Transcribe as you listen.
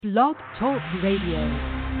Blog Talk Radio.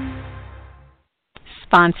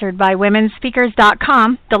 Sponsored by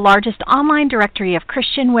WomenSpeakers.com, the largest online directory of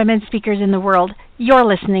Christian women speakers in the world. You're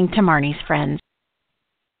listening to Marnie's Friends.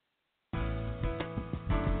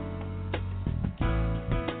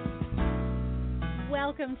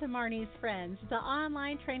 Welcome to Marnie's Friends, the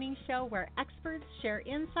online training show where experts share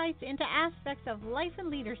insights into aspects of life and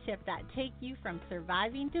leadership that take you from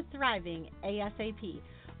surviving to thriving ASAP.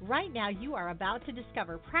 Right now, you are about to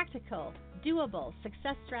discover practical, doable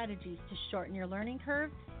success strategies to shorten your learning curve,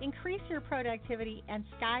 increase your productivity, and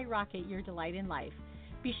skyrocket your delight in life.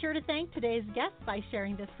 Be sure to thank today's guests by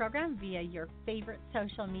sharing this program via your favorite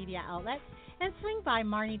social media outlet, and swing by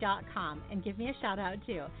Marnie.com and give me a shout out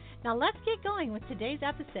too. Now let's get going with today's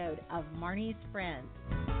episode of Marnie's Friends.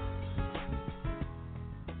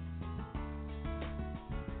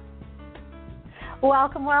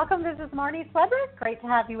 Welcome, welcome. This is Marnie Swedrick. Great to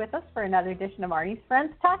have you with us for another edition of Marnie's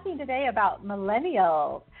Friends, talking today about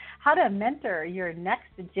millennials, how to mentor your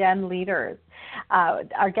next-gen leaders.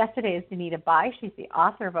 Our guest today is Danita Bye. She's the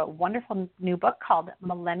author of a wonderful new book called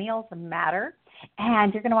Millennials Matter.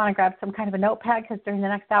 And you're going to want to grab some kind of a notepad because during the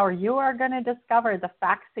next hour you are going to discover the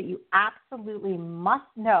facts that you absolutely must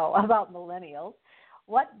know about millennials,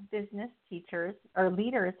 what business teachers or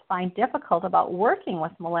leaders find difficult about working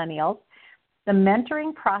with millennials, the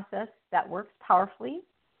mentoring process that works powerfully,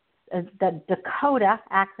 the DAKOTA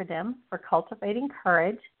acronym for cultivating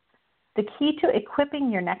courage, the key to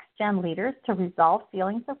equipping your next-gen leaders to resolve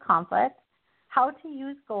feelings of conflict, how to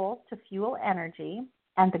use goals to fuel energy,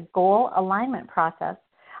 and the goal alignment process,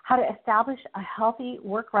 how to establish a healthy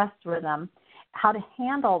work-rest rhythm, how to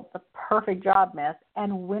handle the perfect job myth,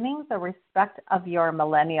 and winning the respect of your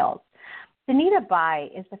millennials. Danita Bye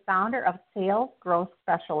is the founder of Sales Growth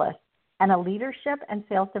Specialist and a leadership and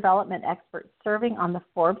sales development expert serving on the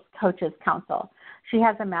Forbes Coaches Council. She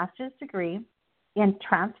has a master's degree in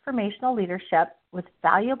transformational leadership with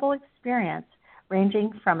valuable experience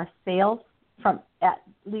ranging from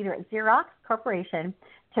leader at Xerox Corporation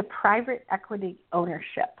to private equity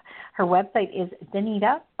ownership. Her website is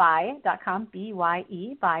DanitaBye.com,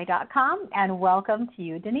 B-Y-E, Bye.com, and welcome to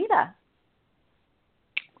you, Danita.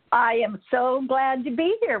 I am so glad to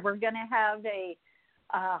be here. We're going to have a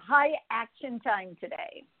high action time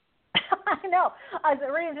today. I know. I was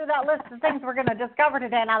reading through that list of things we're going to discover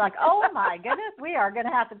today, and I'm like, oh, my goodness, we are going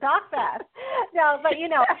to have to talk fast. No, but, and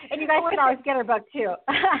you guys can always get her book, too.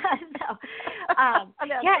 Right.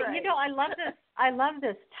 I love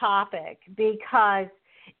this topic because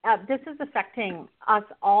this is affecting us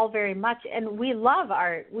all very much, and we love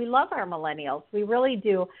our millennials. We really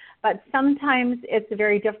do, but sometimes it's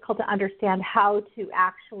very difficult to understand how to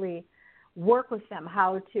actually work with them,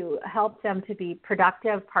 how to help them to be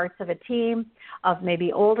productive parts of a team of maybe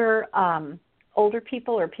older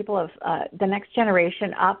people or people of the next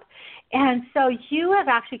generation up. And so you have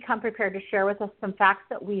actually come prepared to share with us some facts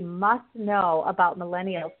that we must know about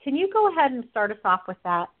millennials. Can you go ahead and start us off with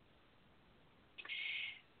that?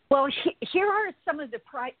 Well, here are some of the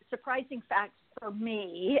surprising facts for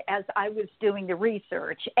me as I was doing the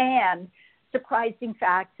research, and surprising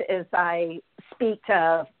facts as I speak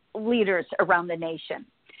to leaders around the nation.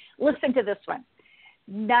 Listen to this one.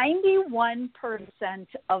 91%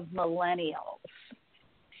 of millennials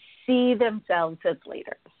see themselves as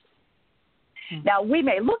leaders. Mm-hmm. Now, we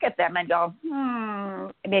may look at them and go,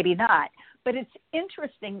 maybe not. But it's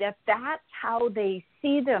interesting that that's how they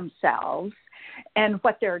see themselves and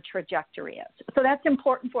what their trajectory is. So that's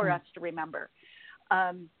important for us to remember.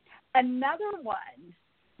 Another one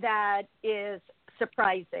that is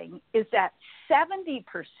surprising is that 70%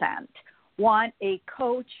 want a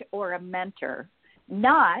coach or a mentor,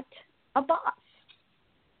 not a boss.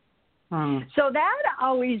 So that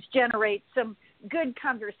always generates some good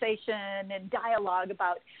conversation and dialogue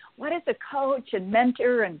about what is a coach and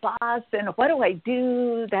mentor and boss, and what do I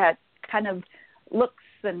do that kind of looks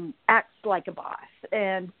and acts like a boss,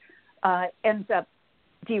 and ends up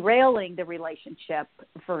derailing the relationship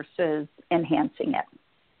versus enhancing it.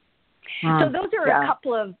 So those are a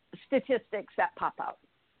couple of statistics that pop out.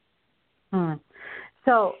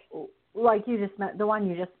 So like the one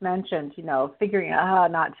you just mentioned, figuring out how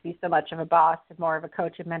not to be so much of a boss and more of a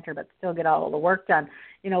coach and mentor, but still get all the work done.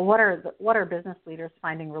 What are business leaders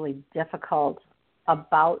finding really difficult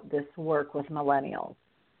about this work with millennials?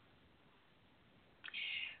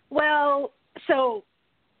 Well, so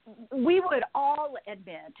we would all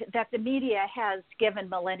admit that the media has given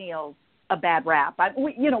millennials a bad rap.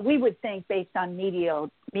 We would think based on media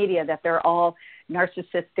that they're all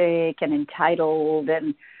narcissistic and entitled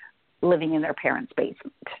and living in their parents'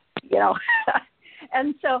 basement,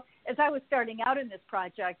 And so as I was starting out in this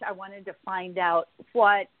project, I wanted to find out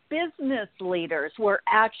what business leaders were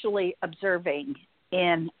actually observing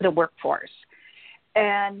in the workforce.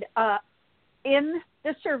 And in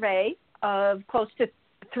the survey of close to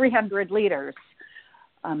 300 leaders,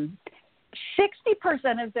 60%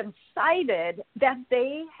 of them cited that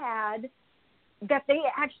they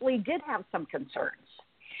actually did have some concerns.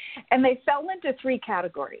 And they fell into three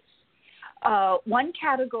categories. One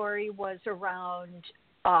category was around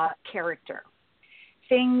character.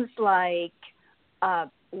 Things like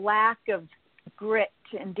lack of grit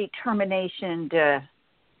and determination to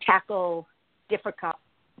tackle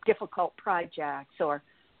difficult projects, or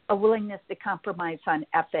a willingness to compromise on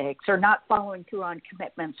ethics, or not following through on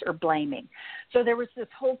commitments, or blaming. So there was this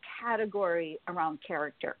whole category around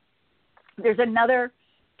character. There's another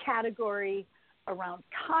category around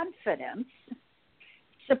confidence.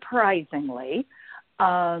 Surprisingly,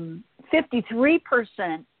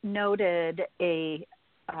 53% noted a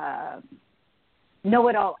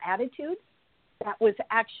know-it-all attitude that was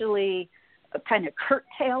actually kind of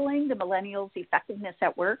curtailing the millennials' effectiveness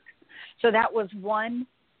at work. So that was one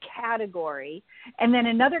category. And then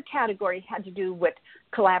another category had to do with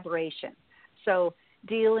collaboration. So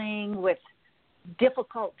dealing with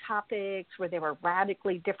difficult topics where there were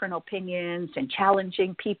radically different opinions and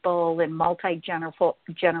challenging people and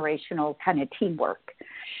multi-generational kind of teamwork.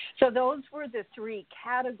 So those were the three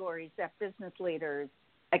categories that business leaders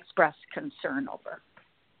expressed concern over.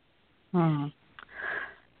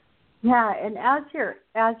 Yeah, and as you're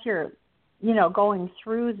going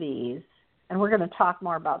through these, and we're going to talk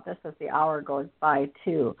more about this as the hour goes by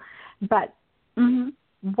too, but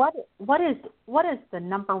what is the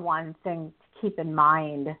number one thing to keep in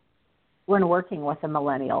mind when working with a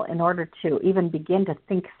millennial in order to even begin to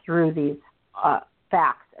think through these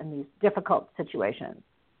facts and these difficult situations?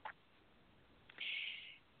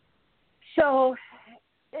 So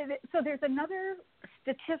there's another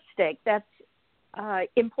statistic that's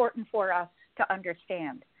important for us to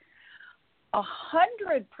understand.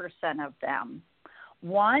 100% of them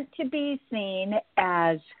want to be seen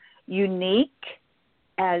as unique,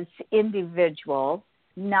 as individual,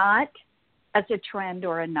 not as a trend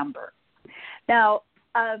or a number. Now,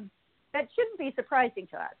 that shouldn't be surprising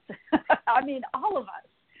to us. I mean, all of us,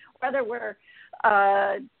 whether we're,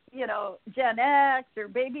 Gen X or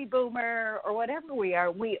baby boomer or whatever we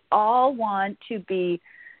are, we all want to be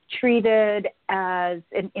treated as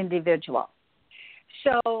an individual.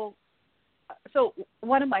 So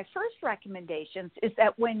one of my first recommendations is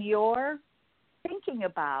that when you're thinking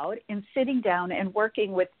about and sitting down and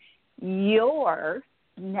working with your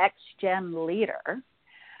next gen leader,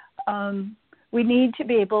 we need to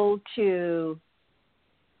be able to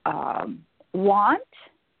want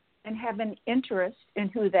and have an interest in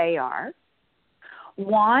who they are,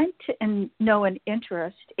 want and know an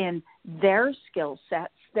interest in their skill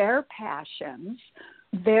sets, their passions,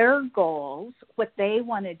 their goals, what they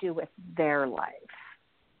want to do with their life.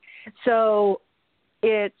 So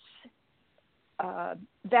it's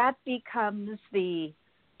that becomes the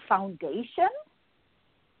foundation,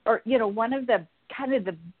 or one of the kind of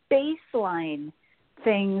the baseline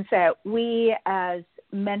things that we as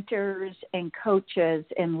mentors and coaches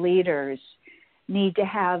and leaders need to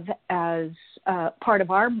have as part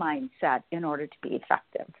of our mindset in order to be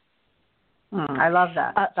effective. I love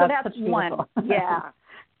that. So that's one. Yeah.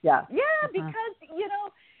 Yeah. Yeah, because,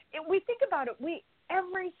 we think about it,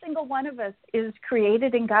 every single one of us is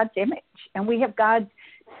created in God's image, and we have God's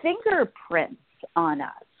fingerprints on us.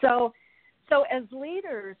 So as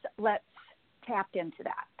leaders, let's tap into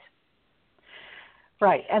that.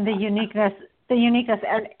 Right, and the uniqueness,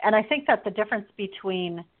 and I think that the difference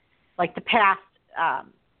between like the past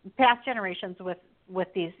generations with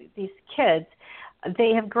these kids,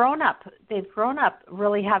 they've grown up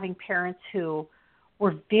really having parents who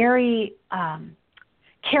were very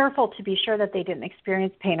careful to be sure that they didn't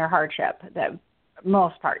experience pain or hardship, the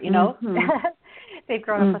most part, They've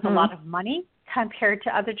grown up with a lot of money compared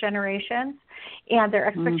to other generations, and their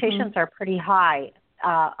expectations are pretty high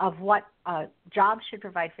of what jobs should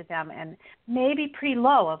provide for them, and maybe pretty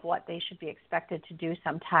low of what they should be expected to do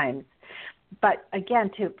sometimes. But again,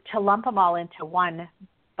 to lump them all into one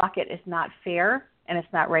bucket is not fair, and it's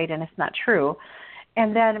not right, and it's not true.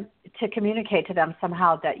 And then to communicate to them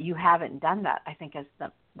somehow that you haven't done that, I think is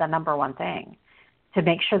the number one thing, to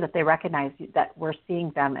make sure that they recognize that we're seeing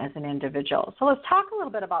them as an individual. So let's talk a little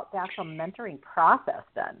bit about the actual mentoring process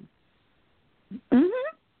then.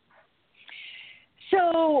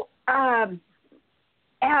 So as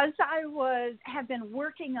I have been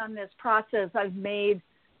working on this process, I've made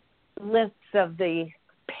lists of the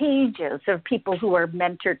pages of people who have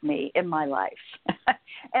mentored me in my life.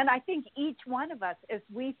 And I think each one of us, as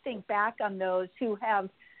we think back on those who have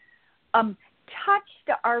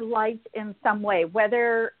touched our life in some way,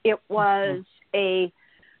 whether it was a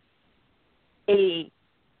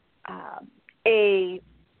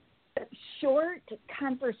short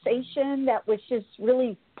conversation that was just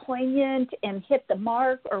really poignant and hit the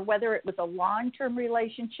mark, or whether it was a long-term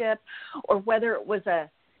relationship, or whether it was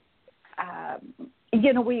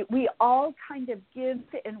we all kind of give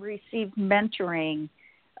and receive mentoring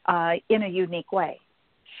in a unique way.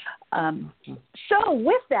 So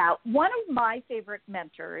with that, one of my favorite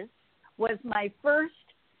mentors was my first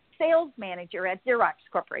sales manager at Xerox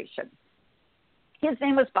Corporation. His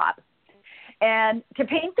name was Bob. And to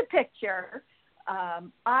paint the picture,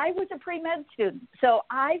 I was a pre-med student, so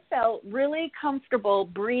I felt really comfortable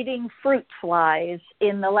breeding fruit flies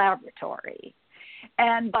in the laboratory.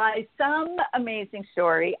 And by some amazing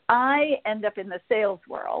story, I end up in the sales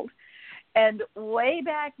world. And way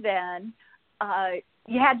back then,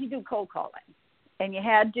 you had to do cold calling, and you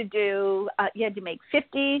had to make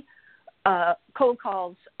 50 cold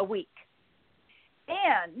calls a week.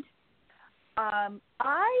 And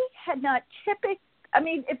I had not if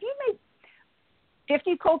you make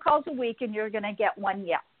 50 cold calls a week and you're going to get one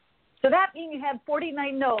yes. So that means you have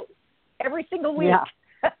 49 no's every single week. Yeah.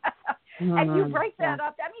 And you break that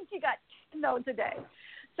up, that means you got 10 no's a day.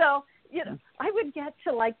 So, I would get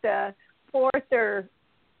to like the fourth or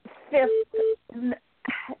fifth,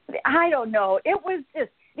 I don't know. It was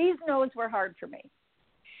just, these no's were hard for me.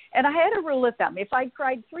 And I had a rule of thumb. If I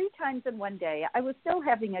cried 3 times in one day, I was still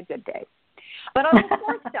having a good day. But on the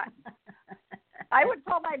fourth time, I would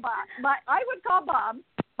call my boss. I would call Bob,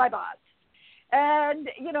 my boss. And,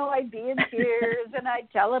 I'd be in tears, and I'd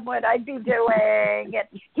tell him what I'd be doing. And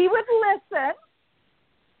he would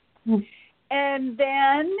listen. And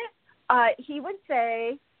then he would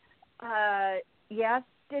say, yes,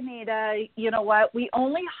 Danita, you know what? We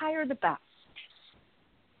only hire the best.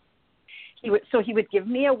 He would give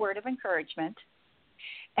me a word of encouragement.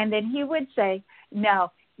 And then he would say,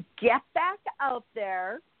 now, get back out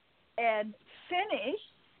there and finish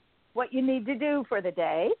what you need to do for the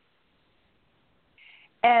day,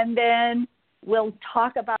 and then we'll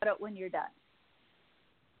talk about it when you're done.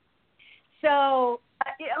 So,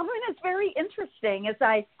 it's very interesting as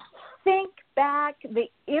I think back the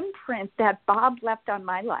imprint that Bob left on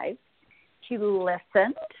my life. He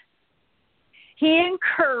listened. He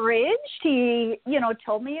encouraged. He,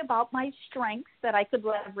 told me about my strengths that I could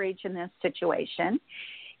leverage in this situation.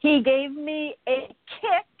 He gave me a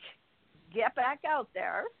kick, get back out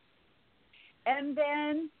there. And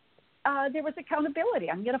then there was accountability.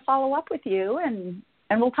 I'm going to follow up with you, and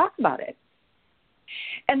we'll talk about it.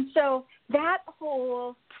 And so that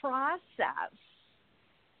whole process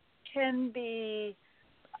can be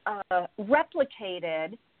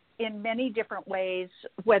replicated in many different ways,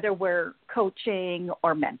 whether we're coaching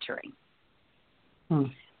or mentoring.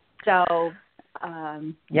 So,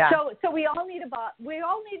 So we all need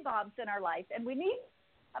Bobs in our life, and we need.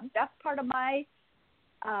 That's part of my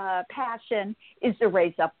passion, is to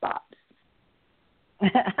raise up Bobs.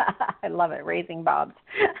 I love it, Raising Bobs.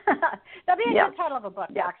 That'd be a good title of a book,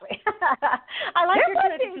 actually. I like your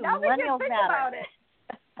two Millennials Matter.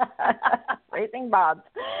 Raising Bobs.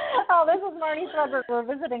 Oh, this is Marnie Swedberg. We're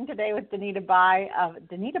visiting today with Danita Bye of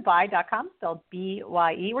DanitaBye.com, spelled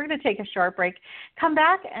B-Y-E. We're going to take a short break, come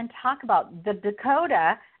back, and talk about the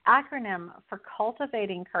DAKOTA acronym for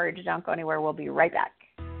cultivating courage. Don't go anywhere. We'll be right back.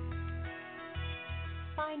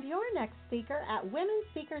 Find your next speaker at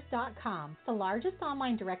womenspeakers.com, the largest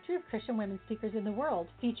online directory of Christian women speakers in the world,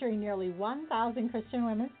 featuring nearly 1,000 Christian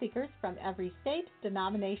women speakers from every state,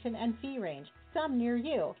 denomination, and fee range, some near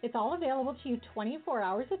you. It's all available to you 24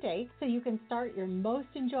 hours a day, so you can start your most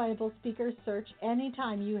enjoyable speaker search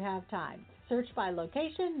anytime you have time. Search by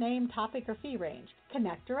location, name, topic, or fee range.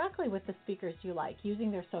 Connect directly with the speakers you like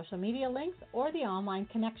using their social media links or the online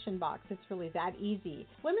connection box. It's really that easy.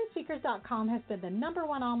 Womenspeakers.com has been the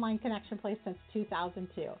 #1 online connection place since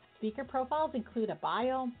 2002. Speaker profiles include a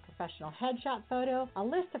bio, professional headshot photo, a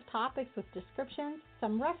list of topics with descriptions,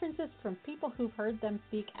 some references from people who've heard them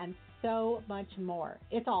speak, and so much more.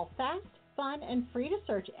 It's all fast, fun, and free to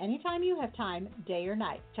search anytime you have time, day or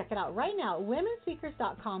night. Check it out right now at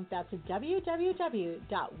womenspeakers.com. That's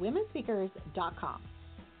www.womenspeakers.com.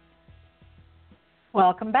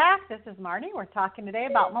 Welcome back. This is Marnie. We're talking today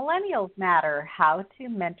about Millennials Matter, how to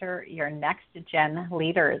mentor your next gen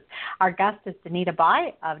leaders. Our guest is Danita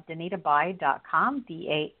Bye of DanitaBye.com,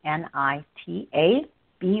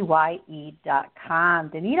 DANITABYE.com.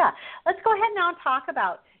 Danita, let's go ahead now and talk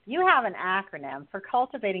about you have an acronym for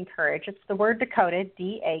cultivating courage. It's the word Dakota,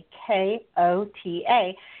 DAKOTA.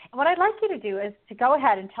 And what I'd like you to do is to go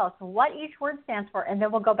ahead and tell us what each word stands for, and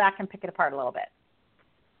then we'll go back and pick it apart a little bit.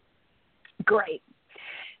 Great.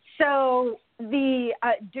 So the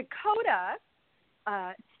Dakota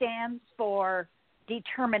stands for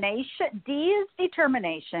determination. D is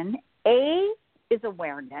determination. A is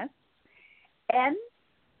awareness. N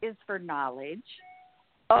is for knowledge.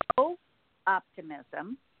 O,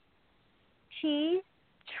 optimism. T,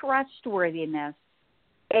 trustworthiness.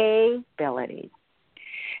 A, ability.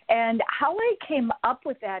 And how I came up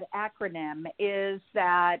with that acronym is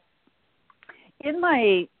that in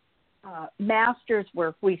my master's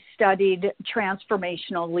work, we studied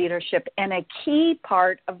transformational leadership, and a key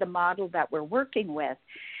part of the model that we're working with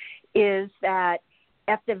is that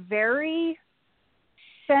at the very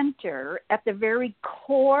center, at the very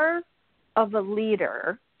core of a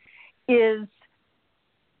leader is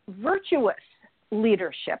virtuous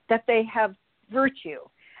leadership, that they have virtue.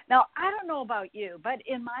 Now, I don't know about you, but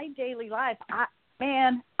in my daily life, I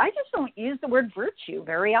just don't use the word virtue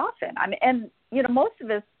very often. Most of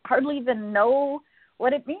us hardly even know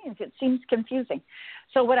what it means. It seems confusing.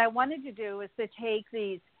 So what I wanted to do is to take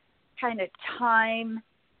these kind of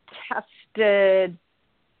time-tested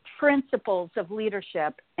principles of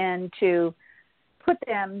leadership and to put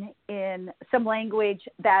them in some language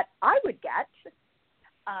that I would get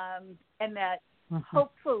and that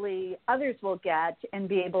hopefully others will get and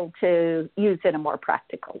be able to use in a more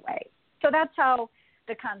practical way. So that's how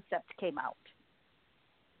the concept came out.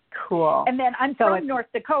 Cool. And then I'm from North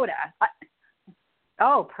Dakota.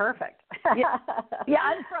 Oh, perfect. yeah,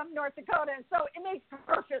 I'm from North Dakota, so it makes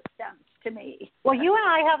perfect sense to me. Well, you and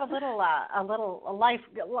I have a little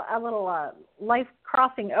life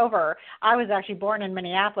crossing over. I was actually born in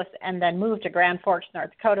Minneapolis and then moved to Grand Forks, North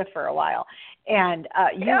Dakota for a while. And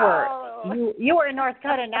you were in North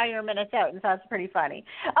Dakota, and now you're in Minnesota, so that's pretty funny.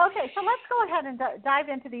 Okay, so let's go ahead and dive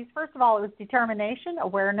into these. First of all, it was determination,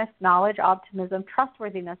 awareness, knowledge, optimism,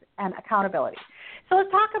 trustworthiness, and accountability. So let's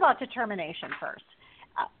talk about determination first.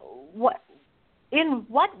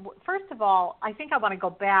 First of all, I think I want to go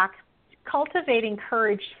back. Cultivating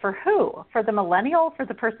courage for who? For the millennial? For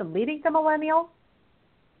the person leading the millennial?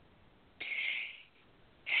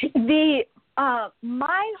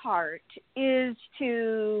 My heart is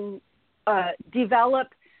to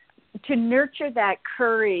nurture that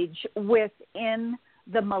courage within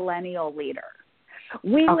the millennial leader.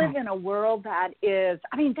 We live in a world that is,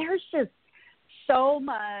 there's just so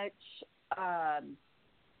much,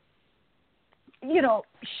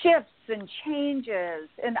 shifts and changes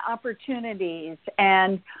and opportunities.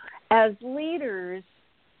 And as leaders,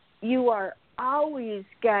 you are always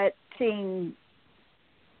getting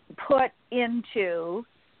put into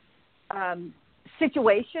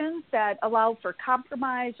situations that allow for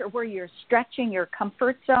compromise or where you're stretching your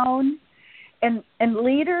comfort zone. And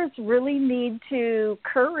leaders really need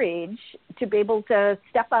courage to be able to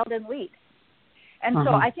step out and lead. And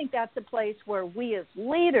so I think that's a place where we as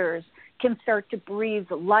leaders can start to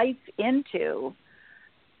breathe life into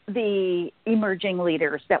the emerging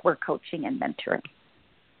leaders that we're coaching and mentoring.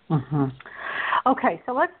 Okay,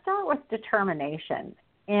 so let's start with determination.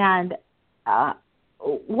 And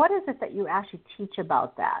what is it that you actually teach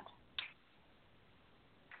about that?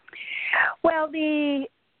 Well,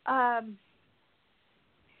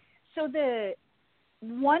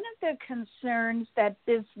 one of the concerns that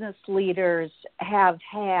business leaders have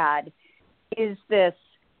had is this,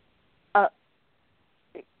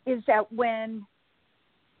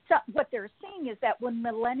 what they're seeing is that when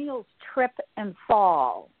millennials trip and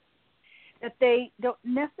fall, that they don't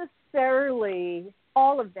necessarily,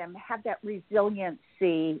 all of them, have that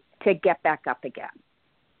resiliency to get back up again.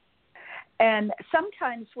 And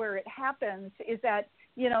sometimes where it happens is that,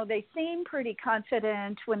 they seem pretty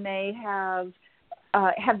confident when they have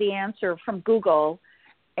the answer from Google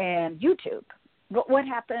and YouTube. But what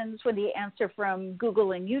happens when the answer from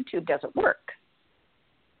Google and YouTube doesn't work?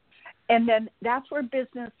 And then that's where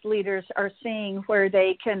business leaders are seeing where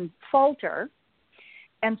they can falter.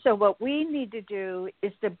 And so what we need to do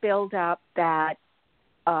is to build up that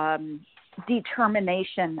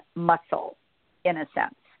determination muscle, in a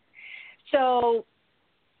sense. So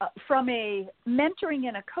from a mentoring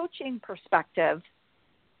and a coaching perspective,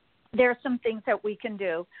 there are some things that we can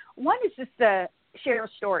do. One is just to share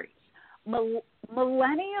stories.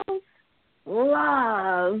 Millennials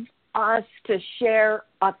love us to share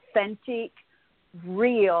authentic,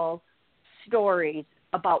 real stories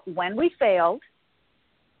about when we failed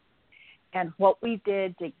and what we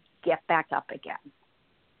did to get back up again.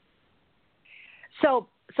 So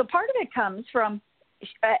part of it comes from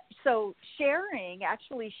so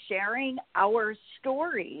actually sharing our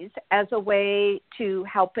stories as a way to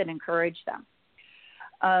help and encourage them.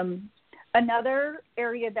 Another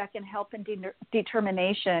area that can help in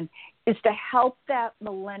determination is to help that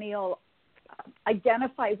millennial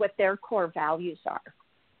identify what their core values are.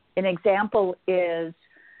 An example is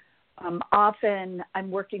often I'm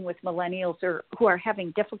working with millennials who are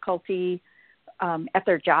having difficulty at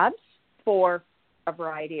their jobs for a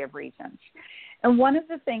variety of reasons. And one of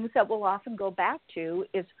the things that we'll often go back to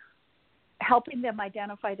is helping them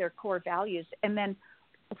identify their core values and then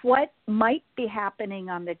what might be happening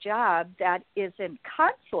on the job that is in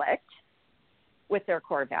conflict with their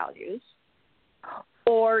core values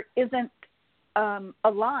or isn't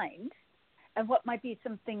aligned, and what might be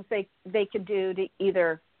some things they could do to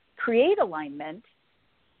either create alignment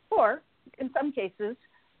or, in some cases,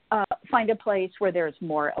 find a place where there's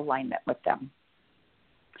more alignment with them.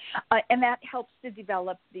 And that helps to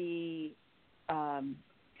develop the, that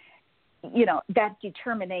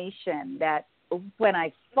determination that when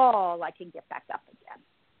I fall, I can get back up again.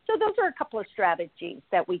 So those are a couple of strategies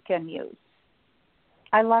that we can use.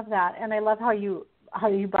 I love that, and I love how you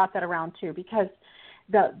brought that around too, because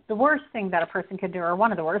the worst thing that a person can do, or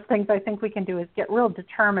one of the worst things I think we can do, is get real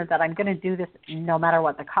determined that I'm going to do this no matter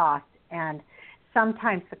what the cost. And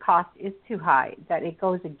sometimes the cost is too high, that it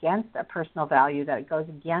goes against a personal value, that it goes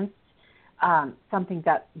against something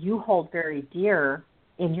that you hold very dear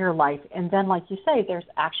in your life. And then, like you say, there's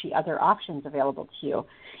actually other options available to you.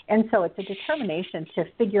 And so it's a determination to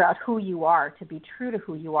figure out who you are, to be true to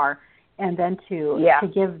who you are, and then to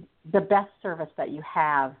give the best service that you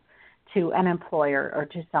have to an employer or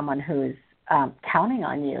to someone who's counting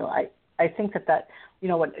on you. I think that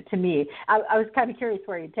to me, I was kind of curious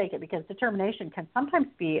where you'd take it, because determination can sometimes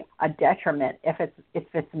be a detriment if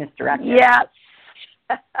it's misdirected. Yes,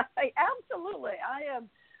 absolutely. I am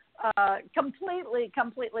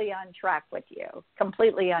completely on track with you.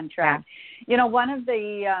 Completely on track. Yeah. One of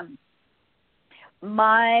the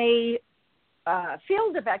my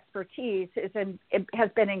field of expertise has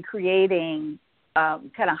been in creating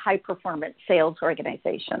kind of high-performance sales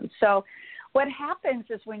organizations. So what happens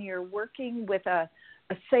is when you're working with a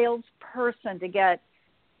salesperson to get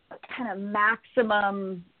kind of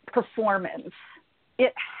maximum performance,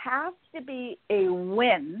 it has to be a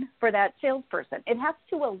win for that salesperson. It has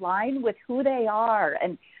to align with who they are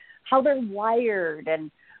and how they're wired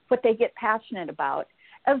and what they get passionate about,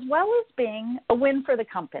 as well as being a win for the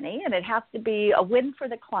company, and it has to be a win for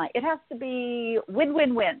the client. It has to be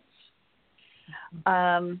win-win-wins.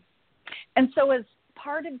 And so as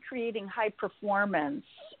part of creating high performance,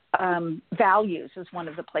 values is one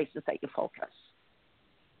of the places that you focus.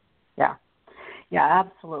 Yeah,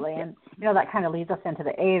 absolutely. And, that kind of leads us into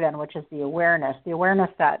the A then, which is the awareness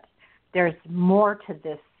that there's more to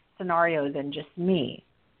this scenario than just me.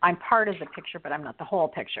 I'm part of the picture, but I'm not the whole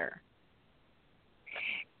picture.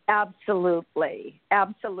 Absolutely.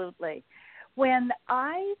 When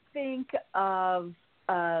I think of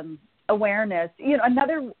awareness,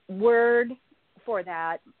 another word for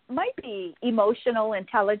that might be emotional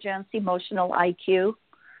intelligence, emotional IQ,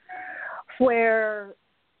 where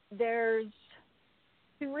there's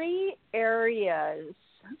 3 areas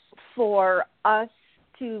for us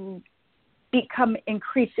to become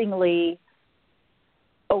increasingly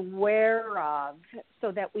aware of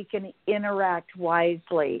so that we can interact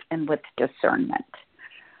wisely and with discernment.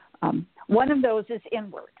 One of those is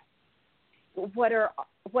inward. What are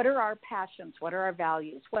our passions? What are our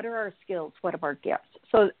values? What are our skills? What are our gifts?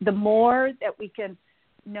 So the more that we can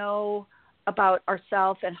know about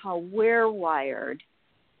ourselves and how we're wired,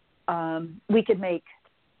 we can make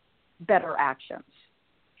better actions.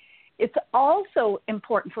 It's also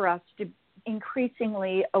important for us to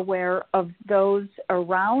increasingly aware of those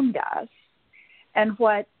around us and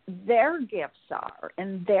what their gifts are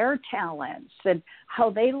and their talents and how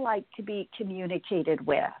they like to be communicated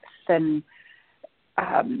with, and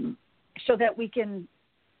so that we can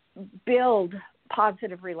build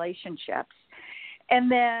positive relationships.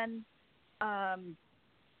 And then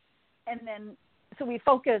so we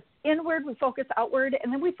focus inward, we focus outward,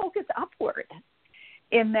 and then we focus upward,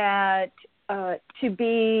 in that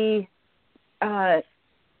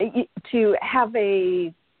to have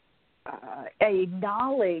a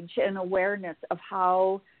knowledge and awareness of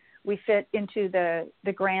how we fit into the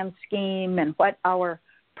grand scheme and what our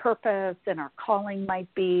purpose and our calling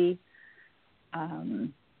might be. I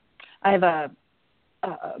have a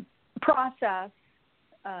process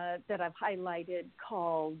that I've highlighted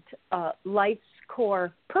called Life's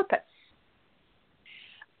Core Purpose.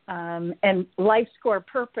 And Life's Core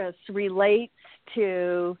Purpose relates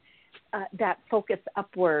to that focus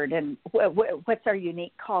upward and what's our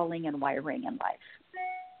unique calling and wiring in life.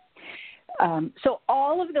 So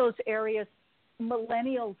all of those areas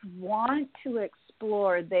millennials want to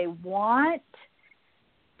explore. They want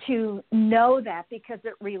to know that because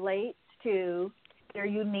it relates to their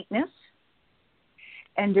uniqueness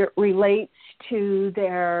and it relates to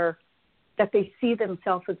that they see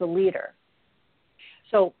themselves as a leader.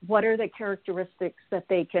 So what are the characteristics that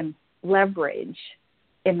they can leverage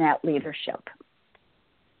in that leadership?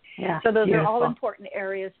 Yeah. So those beautiful. are all important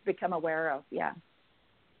areas to become aware of. Yeah.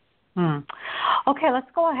 Okay, let's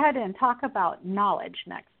go ahead and talk about knowledge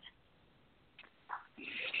next.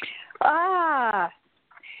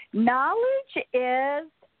 Knowledge is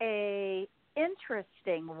a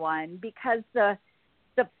interesting one because the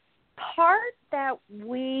part that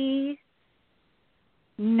we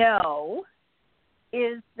know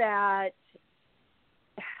is that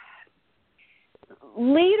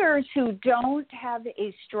leaders who don't have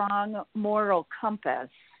a strong moral compass,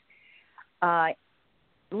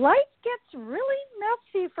 life gets really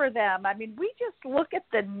messy for them. I mean, we just look at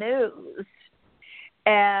the news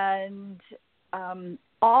and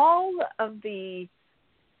all of the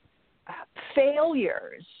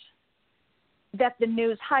failures that the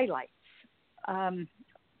news highlights.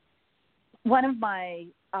 One of my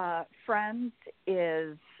friends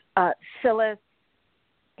is Phyllis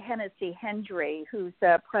Hennessy Hendry, who's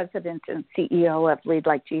the president and CEO of Lead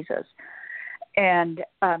Like Jesus. And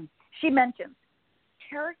she mentions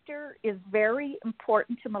character is very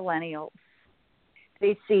important to millennials.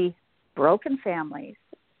 They see broken families,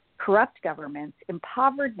 corrupt governments,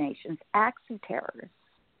 impoverished nations, acts of terror,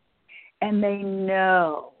 and they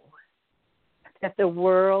know that the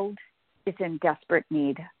world is in desperate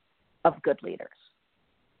need of good leaders.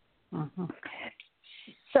 Mm-hmm.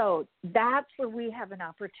 So that's where we have an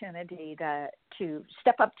opportunity to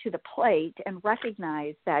step up to the plate and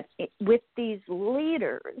recognize that with these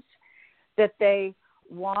leaders that they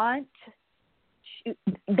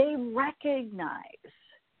recognize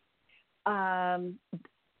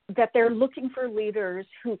that they're looking for leaders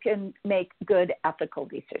who can make good ethical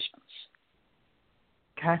decisions.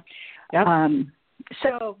 Okay. Yep.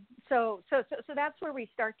 So that's where we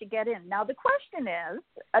start to get in. Now the question is,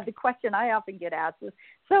 the question I often get asked is,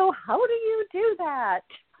 so how do you do that?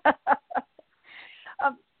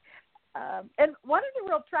 And one of the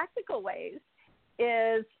real practical ways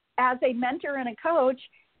is, as a mentor and a coach,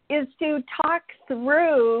 is to talk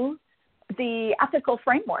through the ethical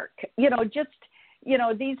framework. These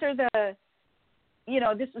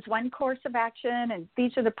are this is one course of action, and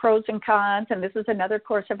these are the pros and cons, and this is another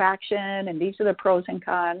course of action, and these are the pros and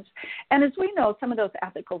cons. And as we know, some of those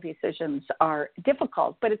ethical decisions are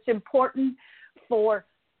difficult, but it's important for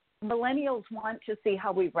millennials want to see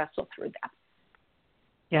how we wrestle through them.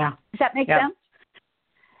 Yeah. Does that make sense?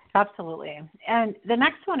 Absolutely. And the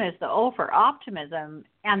next one is the O for optimism.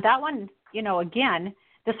 And that one, again,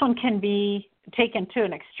 this one can be taken to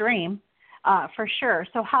an extreme, for sure.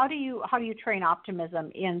 So how do you train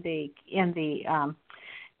optimism in the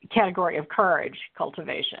category of courage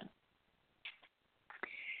cultivation?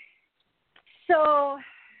 So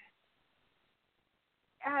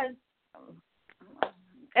as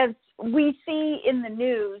we see in the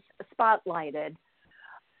news spotlighted,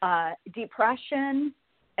 depression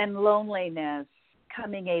and loneliness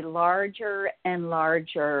becoming a larger and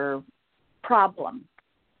larger problem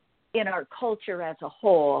in our culture as a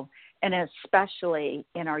whole, and especially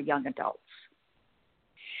in our young adults.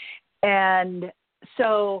 And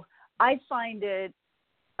so I find it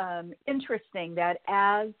interesting that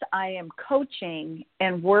as I am coaching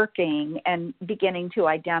and working and beginning to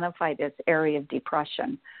identify this area of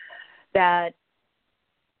depression, that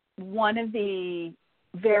one of the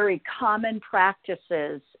very common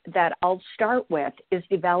practices that I'll start with is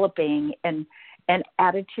developing an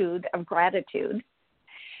attitude of gratitude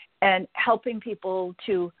and helping people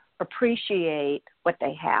to appreciate what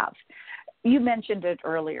they have. You mentioned it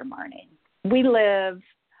earlier, Marnie. We live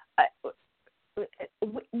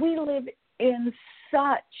in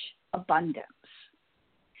such abundance.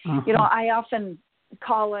 Uh-huh. I often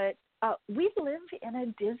call it, we live in a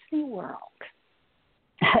Disney World.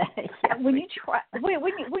 When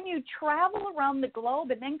you travel around the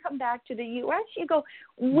globe and then come back to the U.S., you go,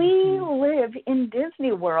 we live in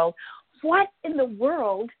Disney World. What in the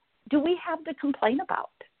world do we have to complain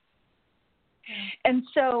about? And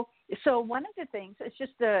so one of the things is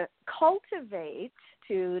just to cultivate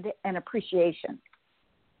attitude and appreciation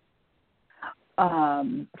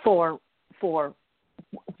for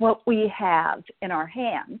what we have in our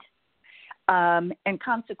hand, and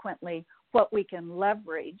consequently what we can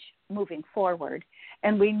leverage moving forward.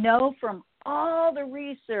 And we know from all the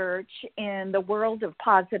research in the world of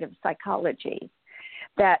positive psychology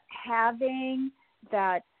that having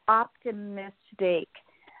that optimistic,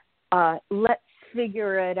 let's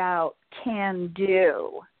figure it out, can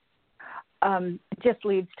do, just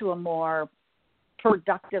leads to a more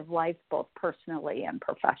productive life, both personally and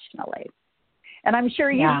professionally. And I'm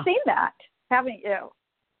sure you've seen that, haven't you?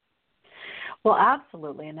 Well,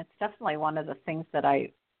 absolutely, and it's definitely one of the things that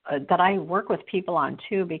I work with people on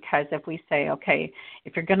too, because if we say, okay,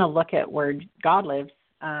 if you're going to look at where God lives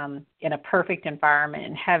in a perfect environment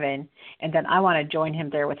in heaven, and then I want to join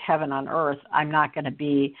him there with heaven on earth, I'm not going to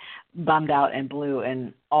be bummed out and blue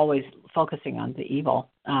and always focusing on the evil.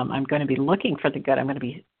 I'm going to be looking for the good. I'm going to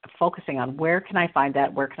be focusing on where can I find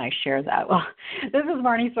that, where can I share that. Well, this is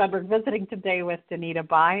Marnie Swedberg visiting today with Danita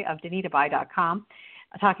Bye of DanitaBye.com.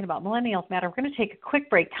 Talking about Millennials Matter. We're going to take a quick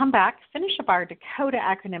break, come back, finish up our DAKOTA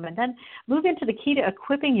acronym, and then move into the key to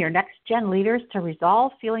equipping your next-gen leaders to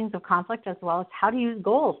resolve feelings of conflict, as well as how to use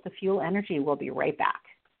goals to fuel energy. We'll be right back.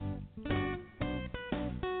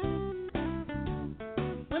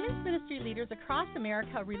 Women's ministry leaders across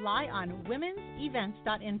America rely on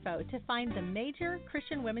womensevents.info to find the major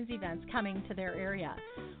Christian women's events coming to their area.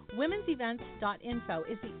 Womensevents.info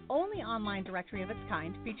is the only online directory of its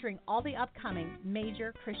kind featuring all the upcoming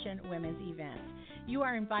major Christian women's events. You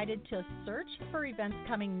are invited to search for events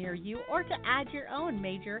coming near you or to add your own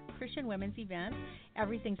major Christian women's events.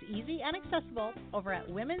 Everything's easy and accessible over at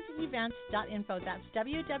womensevents.info. That's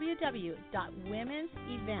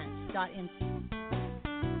www.womensevents.info.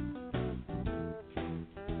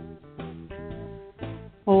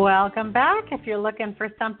 Welcome back. If you're looking for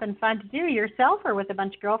something fun to do yourself or with a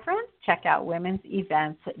bunch of girlfriends, check out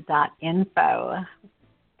womensevents.info.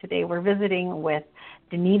 Today we're visiting with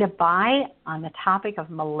Danita Bye on the topic of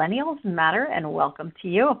Millennials Matter, and welcome to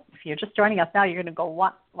you. If you're just joining us now, you're going to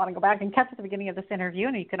want to go back and catch at the beginning of this interview,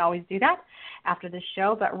 and you can always do that after this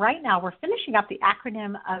show. But right now we're finishing up the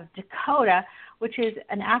acronym of DAKOTA, which is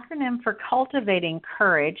an acronym for cultivating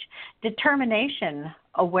courage, determination,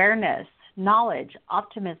 awareness, knowledge,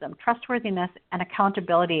 optimism, trustworthiness, and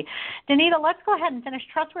accountability. Danita, let's go ahead and finish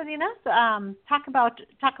trustworthiness. Talk about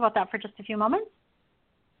that for just a few moments.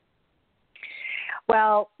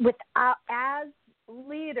 Well, as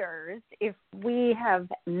leaders, if we have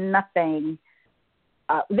nothing,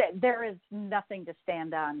 there is nothing to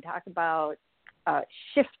stand on. Talk about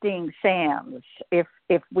shifting sands if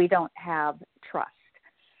we don't have trust.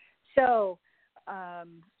 So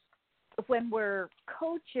when we're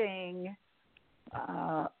coaching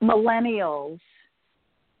millennials,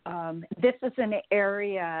 this is an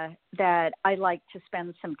area that I like to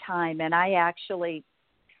spend some time. And I actually,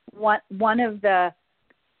 one of the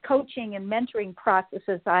coaching and mentoring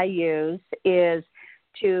processes I use is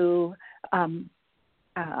to,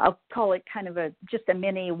 I'll call it kind of just a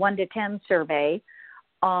mini 1 to 10 survey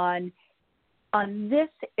on this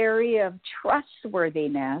area of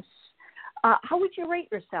trustworthiness. How would you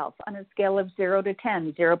rate yourself on a scale of 0 to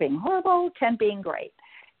 10, 0 being horrible, 10 being great?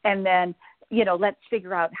 And then, let's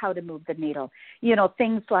figure out how to move the needle.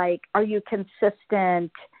 Things like, are you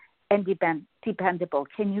consistent and dependable?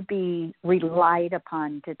 Can you be relied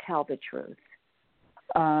upon to tell the truth?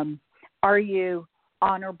 Are you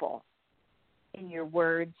honorable in your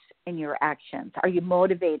words and your actions? Are you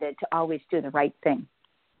motivated to always do the right thing?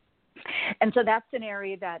 And so that's an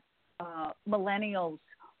area that millennials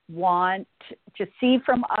want to see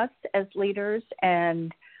from us as leaders,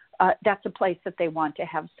 and that's a place that they want to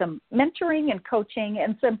have some mentoring and coaching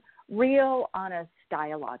and some real honest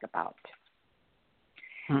dialogue about.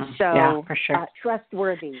 Yeah, for sure.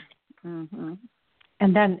 Trustworthy. Mm-hmm.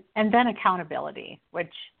 And then accountability,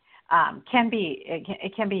 which can be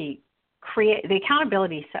the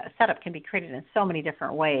accountability setup can be created in so many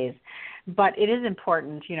different ways, but it is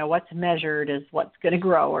important. What's measured is what's going to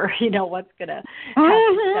grow, or what's going to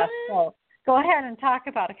have success. So go ahead and talk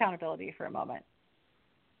about accountability for a moment.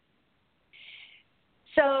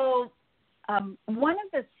 So one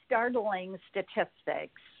of the startling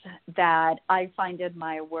statistics that I find in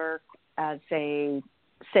my work as a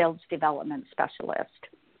sales development specialist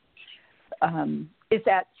is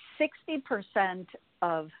that 60%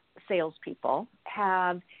 of salespeople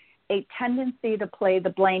have a tendency to play the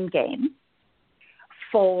blame game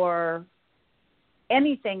for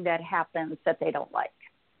anything that happens that they don't like.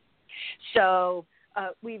 So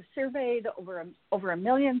we've surveyed over a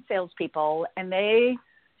million salespeople, and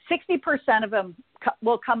 60% of them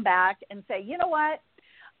will come back and say, you know what,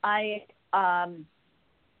 I'm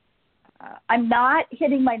not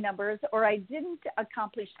hitting my numbers, or I didn't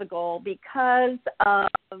accomplish the goal because of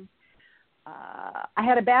I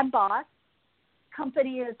had a bad boss.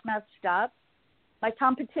 Company is messed up. My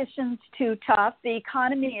competition's too tough. The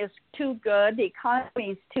economy is too good. The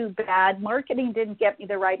economy is too bad. Marketing didn't get me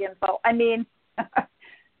the right info. I mean,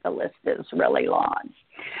 the list is really long.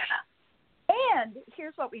 And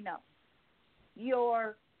here's what we know.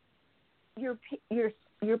 Your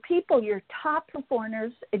people, your top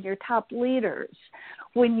performers and your top leaders,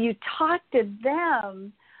 when you talk to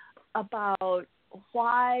them about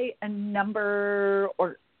why a number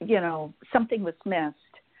or, something was missed,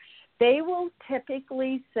 they will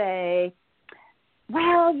typically say,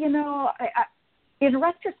 well, in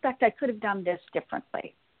retrospect, I could have done this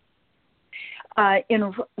differently.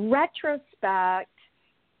 In retrospect,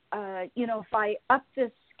 if I up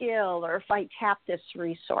this skill or if I tap this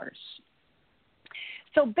resource.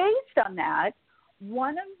 So based on that,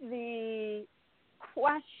 one of the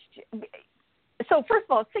questions, so first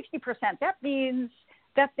of all, 60%, that means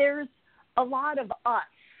that there's a lot of us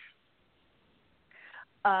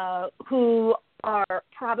who are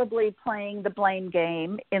probably playing the blame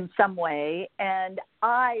game in some way, and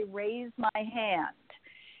I raise my hand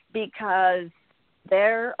because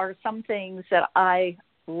there are some things that I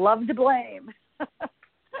love to blame,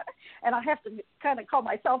 and I have to kind of call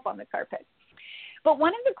myself on the carpet. But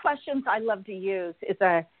one of the questions I love to use is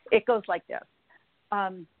it goes like this.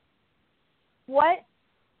 What,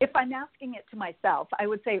 if I'm asking it to myself, I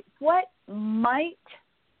would say, what might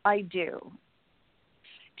I do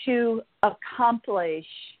to accomplish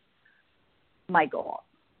my goal?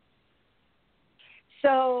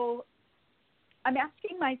 So I'm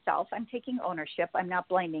asking myself, I'm taking ownership, I'm not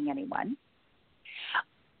blaming anyone.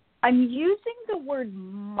 I'm using the word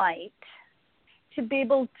might to be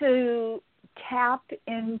able to tap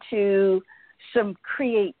into some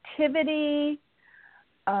creativity,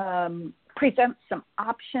 present some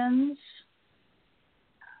options.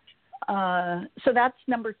 So that's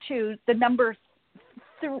number two. The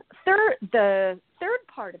third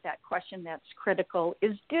part of that question that's critical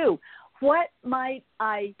is do. What might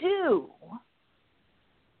I do?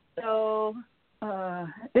 So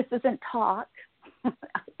this isn't talk.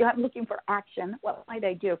 I'm looking for action. What might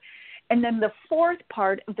I do? And then the fourth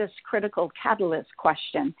part of this critical catalyst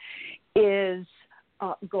question is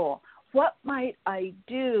goal. What might I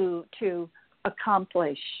do to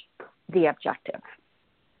accomplish the objective?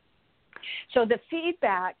 So the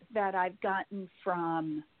feedback that I've gotten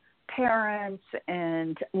from parents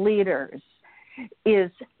and leaders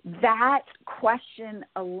is that question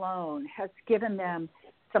alone has given them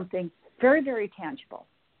something very, very tangible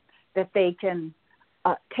that they can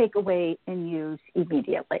take away and use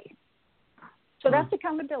immediately. So that's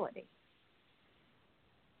accountability.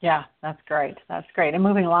 Yeah, that's great. That's great. And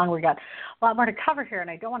moving along, we got a lot more to cover here, and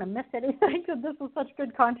I don't want to miss anything because this was such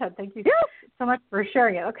good content. Thank you so much for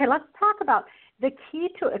sharing it. Okay, let's talk about the key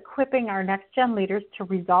to equipping our next-gen leaders to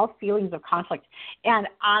resolve feelings of conflict. And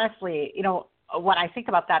honestly, when I think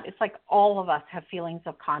about that, it's like all of us have feelings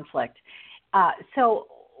of conflict. So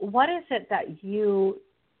what is it that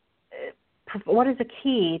what is the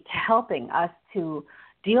key to helping us to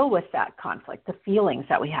deal with that conflict, the feelings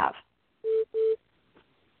that we have?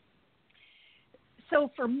 So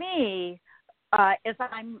for me, as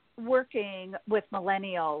I'm working with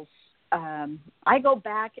millennials, I go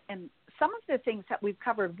back and some of the things that we've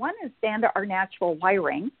covered, one is stand to our natural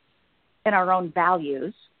wiring and our own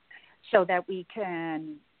values so that we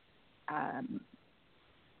can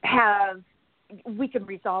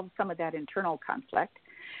resolve some of that internal conflict.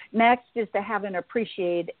 Next is to have an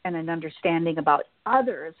appreciate and an understanding about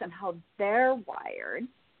others and how they're wired,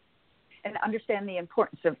 and understand the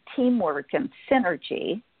importance of teamwork and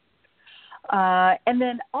synergy. And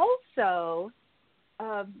then also,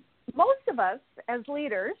 most of us as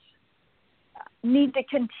leaders need to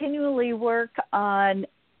continually work on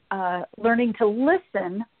learning to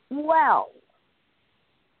listen well.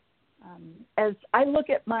 As I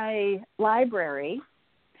look at my library,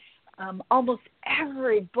 almost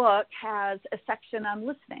every book has a section on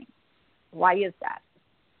listening. Why is that?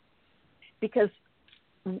 Because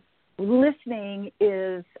listening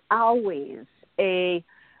is always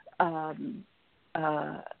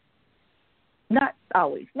not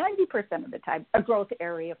always, 90% of the time, a growth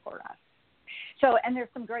area for us. So, and there's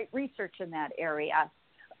some great research in that area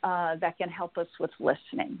that can help us with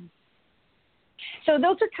listening. So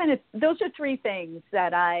those are three things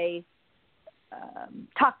that I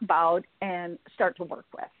talk about and start to work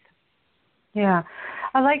with. Yeah,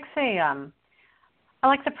 I like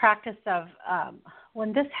the practice of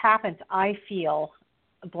when this happens, I feel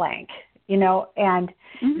blank, and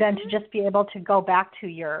then to just be able to go back to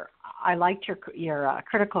your I liked your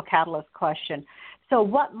critical catalyst question. So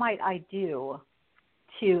what might I do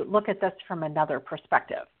to look at this from another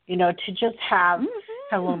perspective, to just have kind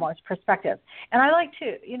of a little more perspective. And I like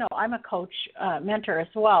to, I'm a coach, mentor as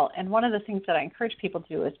well. And one of the things that I encourage people to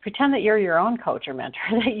do is pretend that you're your own coach or mentor,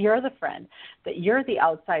 that you're the friend, that you're the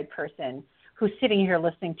outside person who's sitting here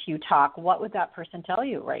listening to you talk. What would that person tell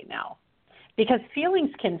you right now? Because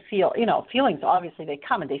feelings can feel, feelings obviously they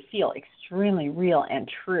come and they feel extremely real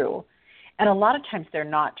and true. And a lot of times they're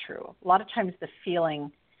not true. A lot of times the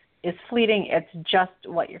feeling is fleeting. It's just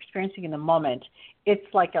what you're experiencing in the moment. It's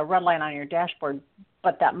like a red line on your dashboard,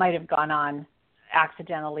 but that might have gone on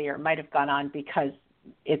accidentally or might have gone on because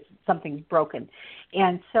something's broken.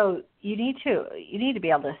 And so you need to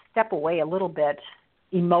be able to step away a little bit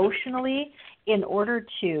emotionally in order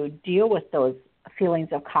to deal with those feelings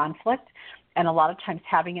of conflict. And a lot of times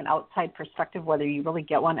having an outside perspective, whether you really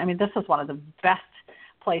get one. I mean, this is one of the best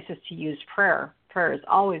places to use prayer. Prayer is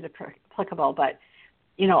always applicable, but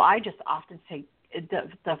I just often say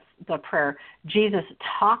the prayer, Jesus,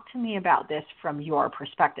 talk to me about this from your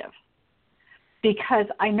perspective, because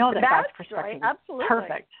I know that God's perspective is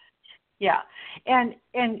perfect. Yeah, and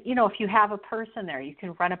if you have a person there, you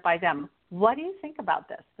can run it by them. What do you think about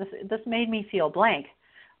this? This made me feel blank.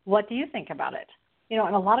 What do you think about it?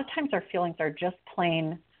 And a lot of times our feelings are just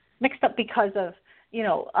plain mixed up because of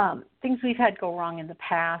things we've had go wrong in the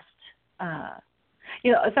past.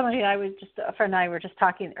 Somebody a friend and I were just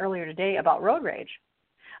talking earlier today about road rage,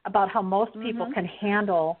 about how most people can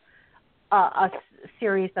handle a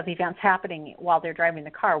series of events happening while they're driving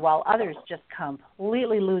the car, while others just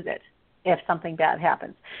completely lose it if something bad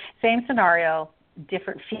happens. Same scenario,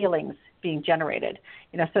 different feelings being generated.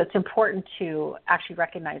 So it's important to actually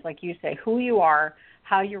recognize, like you say, who you are,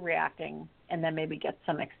 how you're reacting, and then maybe get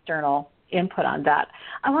some external input on that.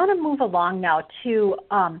 I want to move along now to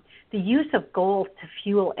the use of goals to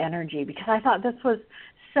fuel energy, because I thought this was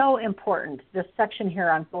so important, this section here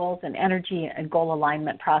on goals and energy and goal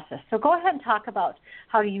alignment process. So go ahead and talk about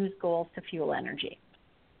how to use goals to fuel energy.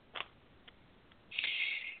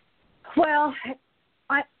 Well,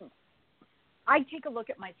 I take a look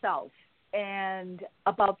at myself and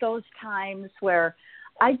about those times where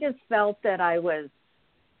I just felt that I was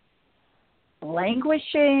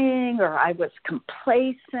languishing or I was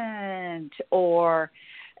complacent or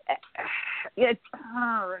it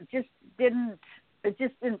just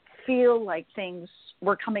didn't feel like things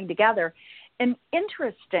were coming together. And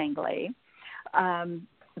interestingly,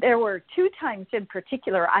 there were two times in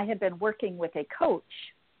particular I had been working with a coach,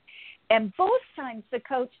 and both times the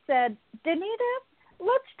coach said, Danita,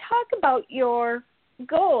 let's talk about your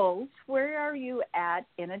goals. Where are you at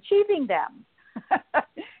in achieving them?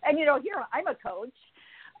 And, here I'm a coach,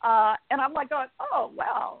 and I'm like going, oh,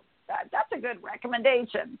 well, that's a good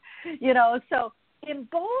recommendation. So in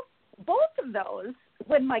both of those,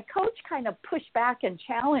 when my coach kind of pushed back and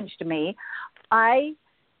challenged me, I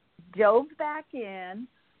dove back in,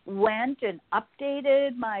 went and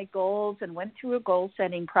updated my goals and went through a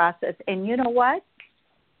goal-setting process. And you know what?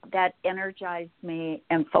 That energized me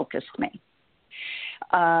and focused me.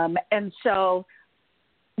 And so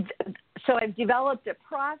I've developed a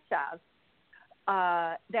process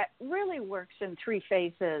that really works in three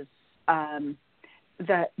phases.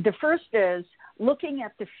 The first is looking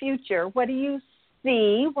at the future. What do you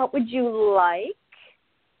see? What would you like?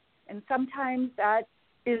 And sometimes that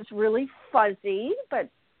is really fuzzy, but,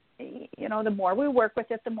 the more we work with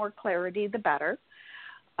it, the more clarity, the better.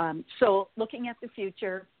 So looking at the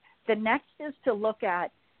future. The next is to look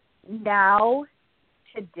at now,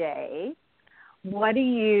 today. What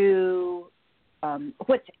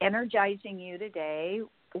what's energizing you today?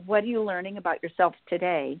 What are you learning about yourself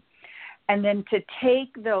today? And then to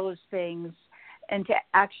take those things and to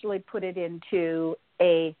actually put it into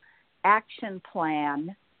a action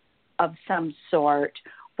plan of some sort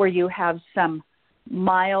where you have some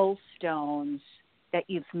milestones that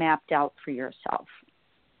you've mapped out for yourself.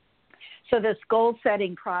 So this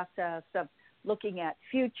goal-setting process of looking at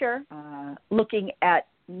future, looking at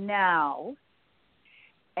now,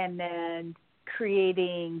 and then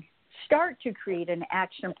start to create an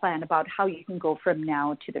action plan about how you can go from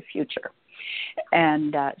now to the future.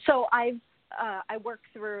 And so I work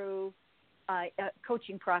through a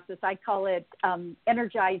coaching process. I call it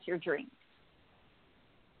Energize Your Dreams.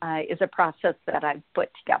 Is a process that I've put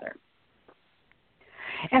together.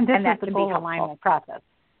 And this is the goal alignment process.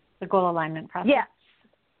 The goal alignment process? Yes.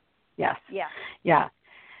 Yes. Yeah. Yeah.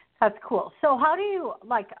 That's cool. So how do you,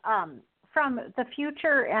 from the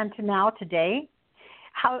future and to now today,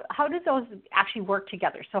 how do those actually work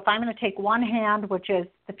together? So if I'm going to take one hand, which is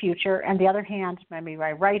the future, and the other hand, maybe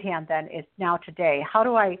my right hand then is now today, how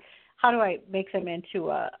do I make them into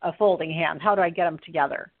a folding hand? How do I get them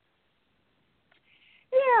together?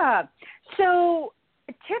 Yeah. So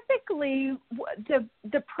typically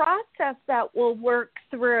the process that we'll work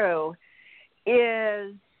through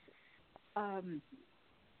is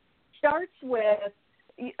starts with,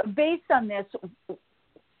 based on this,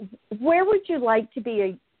 where would you like to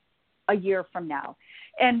be a year from now?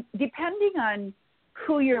 And depending on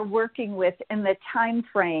who you're working with in the time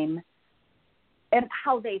frame and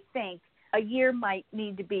how they think, a year might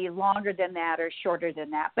need to be longer than that or shorter than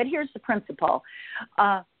that. But here's the principle.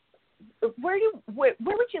 Where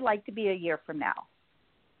would you like to be a year from now?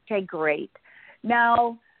 Okay, great.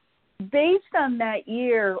 Now, based on that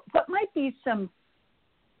year, what might be some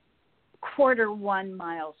quarter one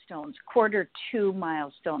milestones, quarter two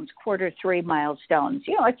milestones, quarter three milestones?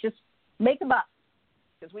 Let's just make them up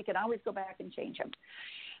because we can always go back and change them.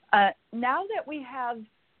 Now that we have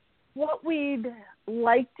what we'd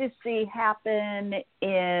like to see happen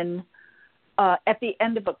in at the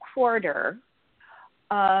end of a quarter,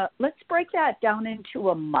 let's break that down into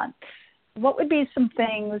a month. What would be some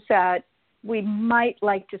things that we might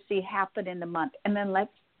like to see happen in the month? And then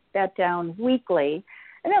let's that down weekly.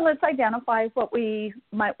 And then let's identify what we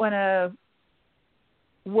might want to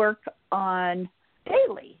work on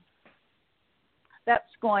daily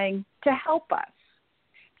that's going to help us.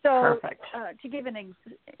 So Perfect. To give an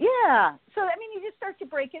yeah. So, you just start to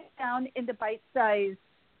break it down into bite-sized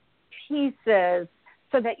pieces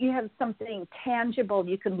so that you have something tangible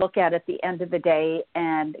you can look at the end of the day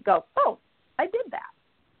and go, oh, I did that.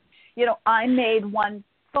 I made one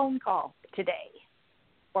phone call today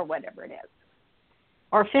or whatever it is.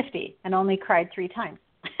 Or 50 and only cried 3 times.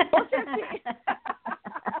 Or 50.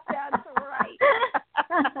 That's right.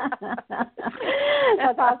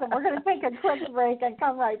 That's awesome. We're going to take a quick break and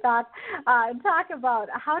come right back and talk about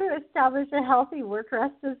how to establish a healthy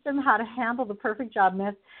work-rest system, how to handle the perfect job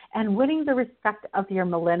myth, and winning the respect of your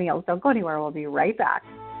millennials. Don't go anywhere. We'll be right back.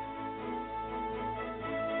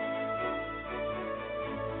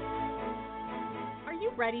 Are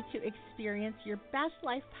you ready to experience your best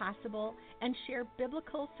life possible and share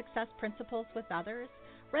biblical success principles with others?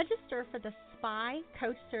 Register for the SPI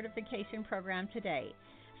Coach Certification Program today.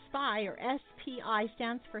 SPI, or SPI,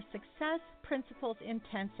 stands for Success Principles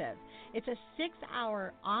Intensive. It's a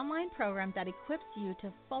 6-hour online program that equips you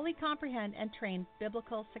to fully comprehend and train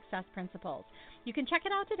biblical success principles. You can check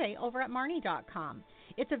it out today over at Marnie.com.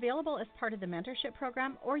 It's available as part of the mentorship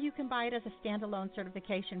program, or you can buy it as a standalone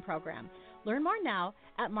certification program. Learn more now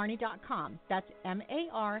at Marnie.com. That's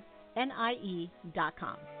MARNIE.com.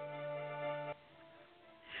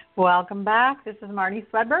 Welcome back. This is Marnie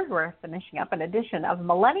Swedberg. We're finishing up an edition of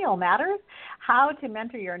Millennial Matters, how to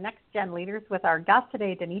mentor your next-gen leaders, with our guest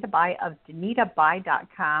today, Danita Bye of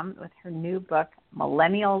DanitaBye.com, with her new book,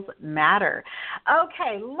 Millennials Matter.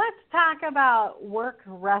 Okay, let's talk about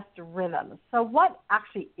work-rest rhythms. So what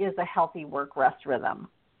actually is a healthy work-rest rhythm?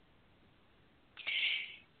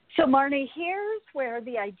 So, Marnie, here's where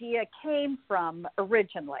the idea came from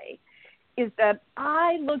originally, is that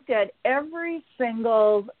I looked at every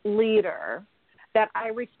single leader that I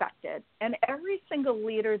respected and every single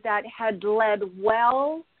leader that had led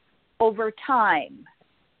well over time.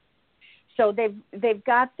 So they've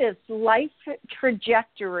got this life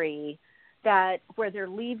trajectory where they're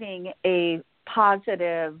leaving a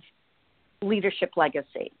positive leadership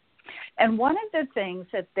legacy. And one of the things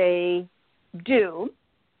that they do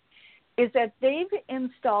is that they've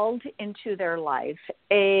installed into their life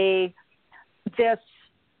this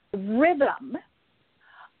rhythm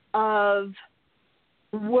of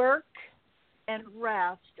work and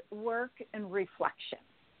rest, work and reflection.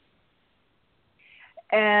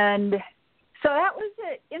 And so that was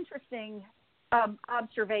an interesting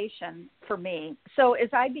observation for me. So as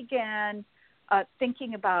I began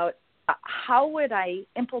thinking about how would I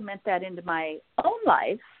implement that into my own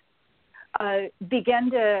life,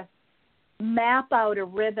 began to map out a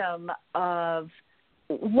rhythm of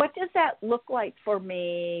what does that look like for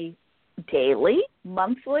me daily,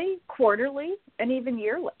 monthly, quarterly, and even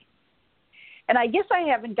yearly. And I guess I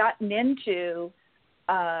haven't gotten into,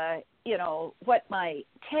 what my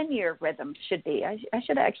 10-year rhythm should be. I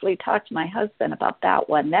should actually talk to my husband about that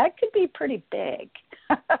one. That could be pretty big.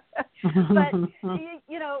 But,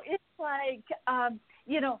 it's like,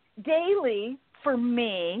 daily for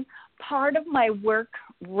me, part of my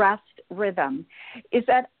work-rest rhythm is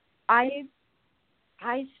that I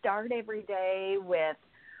start every day with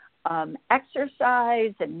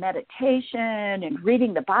exercise and meditation and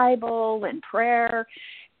reading the Bible and prayer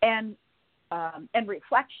and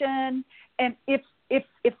reflection. And if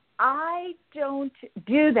I don't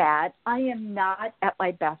do that, I am not at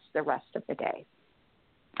my best the rest of the day.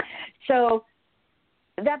 So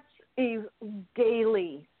that's a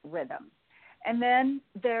daily rhythm. And then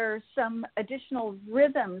there's some additional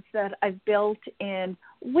rhythms that I've built in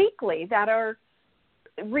weekly that are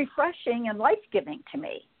refreshing and life-giving to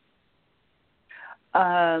me.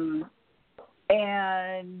 And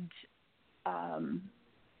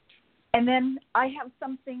then I have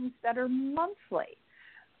some things that are monthly.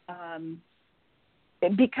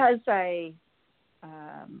 Because I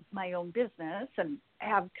my own business and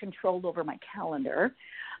have control over my calendar,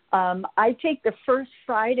 I take the first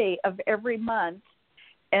Friday of every month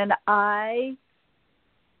and I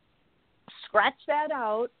scratch that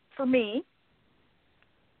out for me.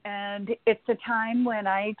 And it's a time when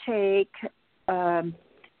I take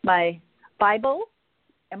my Bible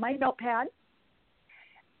and my notepad,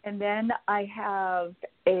 and then I have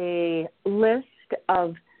a list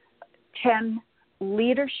of 10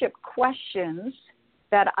 leadership questions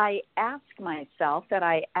that I ask myself, that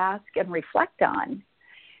I ask and reflect on,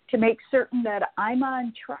 to make certain that I'm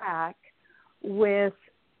on track with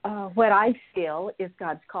what I feel is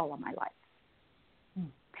God's call on my life.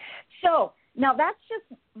 So now that's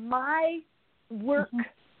just my work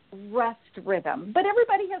rest rhythm, but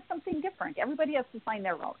everybody has something different. Everybody has to find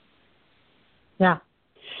their own.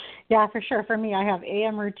 Yeah, for sure. For me, I have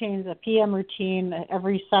AM routines, a PM routine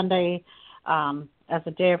every Sunday as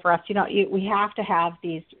a day of rest. We have to have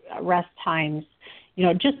these rest times.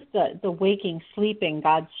 Just the waking, sleeping,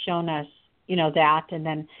 God's shown us, that. And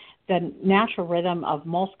then the natural rhythm of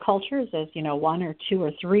most cultures is, 1 or 2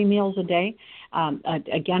 or 3 meals a day.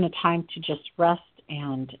 Again, a time to just rest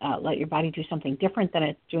and let your body do something different than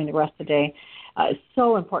it's doing the rest of the day. It's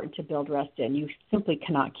so important to build rest in. You simply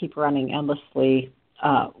cannot keep running endlessly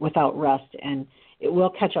without rest, and it will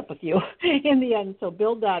catch up with you in the end. So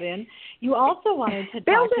build that in. You also wanted to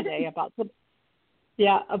talk today about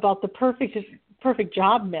the perfect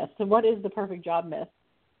job myth. So what is the perfect job myth?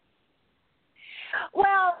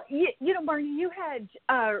 Well, Marnie, you had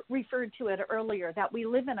referred to it earlier that we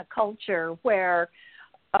live in a culture where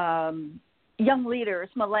young leaders,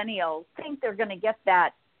 millennials, think they're going to get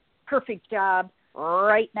that perfect job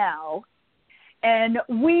right now. And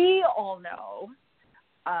we all know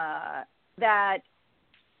that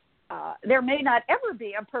there may not ever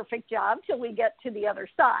be a perfect job till we get to the other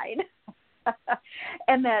side.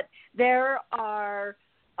 And that there are,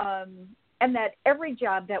 and that every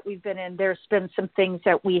job that we've been in, there's been some things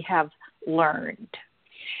that we have learned.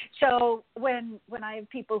 So when I have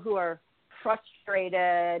people who are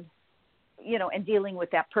frustrated, and dealing with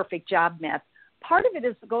that perfect job myth, part of it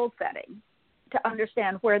is the goal setting, to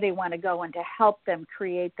understand where they want to go and to help them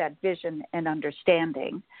create that vision and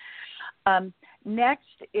understanding.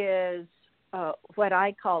 Next is what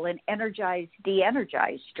I call an energized,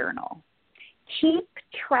 de-energized journal. Keep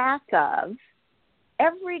track of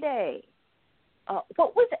every day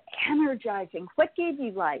what was energizing, what gave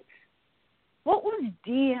you life, what was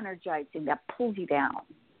de-energizing that pulled you down.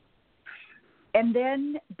 And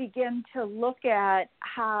then begin to look at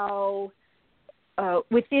how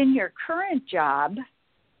within your current job,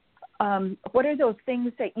 what are those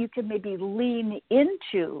things that you can maybe lean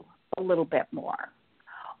into a little bit more,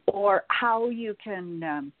 or how you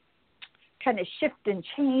can kind of shift and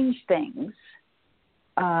change things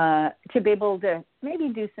to be able to maybe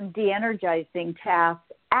do some de-energizing tasks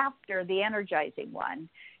after the energizing one,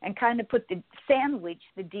 and kind of put the sandwich,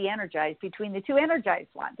 the de-energized, between the two energized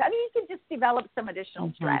ones. I mean, you can just develop some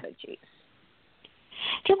additional strategies.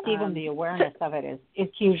 Just even the awareness of it is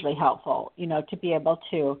hugely helpful, to be able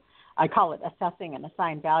to, I call it assessing and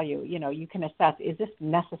assign value. You can assess, is this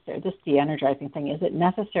necessary, this de-energizing thing, is it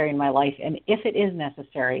necessary in my life? And if it is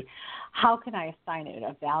necessary, how can I assign it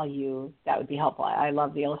a value that would be helpful? I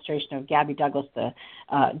love the illustration of Gabby Douglas, the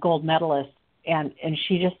gold medalist, and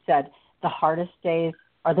she just said the hardest days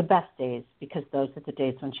are the best days, because those are the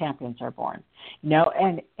days when champions are born.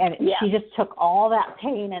 And she just took all that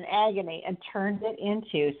pain and agony and turned it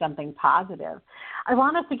into something positive. I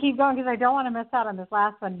want us to keep going because I don't want to miss out on this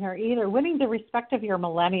last one here either. Winning the respect of your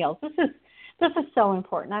millennials. This is so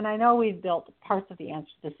important, and I know we've built parts of the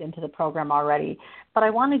answer to this into the program already, but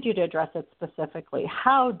I wanted you to address it specifically.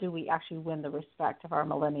 How do we actually win the respect of our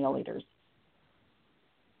millennial leaders?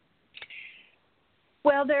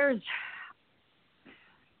 Well, there's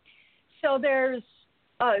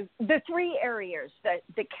the 3 areas. That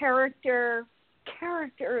the character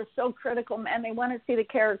is so critical, man. They want to see the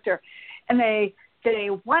character, and they They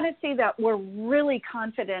want to see that we're really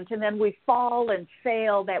confident, and then we fall and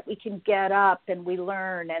fail, that we can get up and we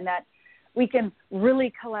learn, and that we can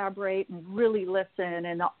really collaborate and really listen,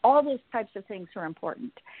 and all those types of things are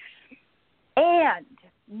important. And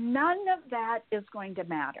none of that is going to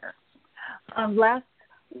matter unless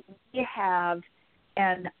we have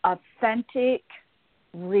an authentic,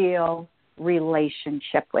 real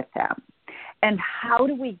relationship with them. And how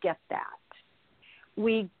do we get that?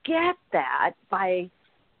 We get that by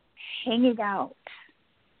hanging out.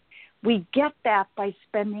 We get that by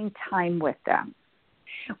spending time with them.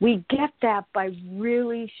 We get that by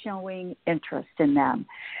really showing interest in them.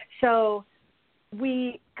 So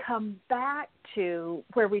we come back to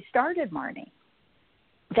where we started, Marnie,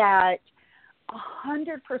 that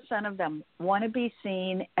 100% of them want to be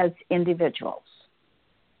seen as individuals,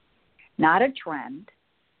 not a trend.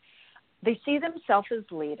 They see themselves as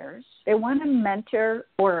leaders. They want a mentor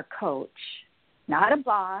or a coach, not a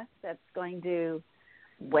boss that's going to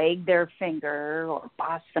wag their finger or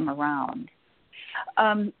boss them around.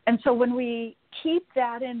 And so when we keep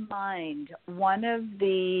that in mind, one of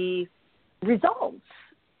the results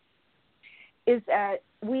is that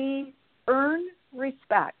we earn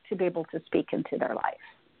respect to be able to speak into their life.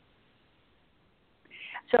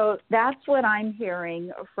 So that's what I'm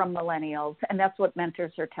hearing from millennials, and that's what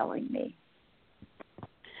mentors are telling me.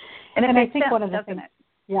 And I think one of the things,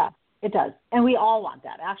 yeah, it does. And we all want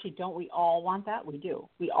that. Actually, don't we all want that? We do.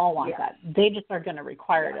 We all want that. They just are going to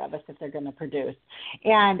require it of us if they're going to produce.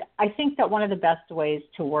 And I think that one of the best ways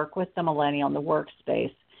to work with the millennial in the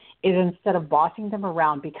workspace is, instead of bossing them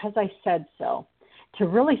around because I said so, to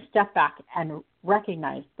really step back and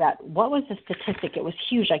recognize that what was the statistic? It was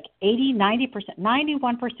huge, like 80, 90%,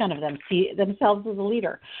 91% of them see themselves as a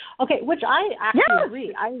leader. Okay, which I actually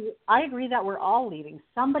agree. I agree that we're all leading.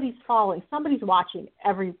 Somebody's following. Somebody's watching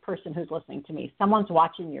every person who's listening to me. Someone's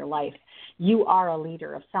watching your life. You are a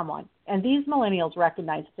leader of someone. And these millennials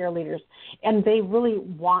recognize they're leaders, and they really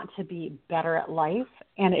want to be better at life.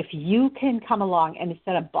 And if you can come along and,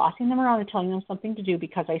 instead of bossing them around and telling them something to do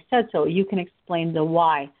because I said so, you can explain the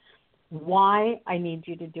why I need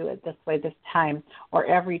you to do it this way this time or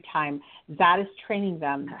every time. That is training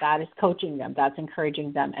them. That is coaching them. That's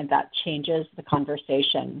encouraging them, and that changes the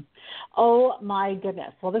conversation. Oh, my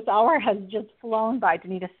goodness. Well, this hour has just flown by,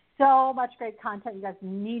 Danita. So much great content. You guys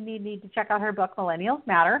need to check out her book, Millennials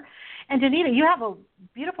Matter. And Danita, you have a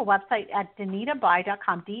beautiful website at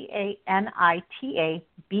DanitaBye.com,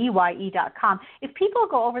 DANITABYE.com. If people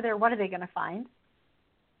go over there, what are they going to find?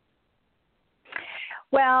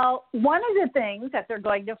 Well, one of the things that they're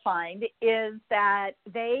going to find is that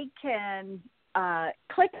they can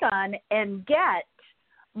click on and get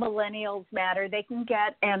Millennials Matter. They can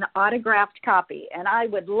get an autographed copy, and I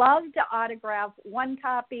would love to autograph one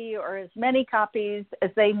copy or as many copies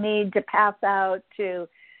as they need to pass out to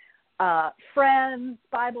friends,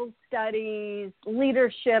 Bible studies,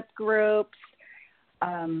 leadership groups.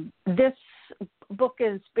 This book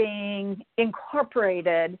is being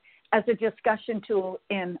incorporated as a discussion tool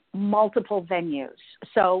in multiple venues.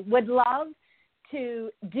 So would love to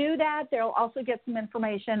do that. They'll also get some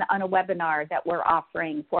information on a webinar that we're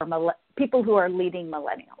offering for people who are leading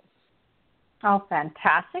millennials. Oh,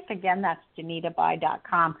 fantastic. Again, that's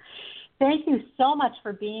DanitaBye.com. Thank you so much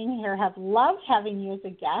for being here. Have loved having you as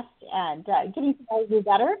a guest and getting to know you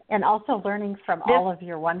better, and also learning from all of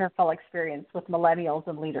your wonderful experience with millennials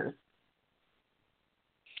and leaders.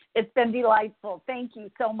 It's been delightful. Thank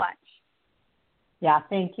you so much. Yeah,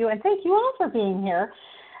 thank you. And thank you all for being here.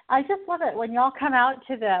 I just love it when you all come out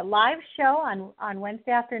to the live show on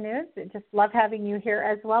Wednesday afternoons. I just love having you here,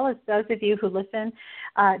 as well as those of you who listen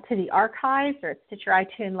to the archives or Stitcher,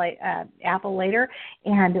 iTunes, Apple later.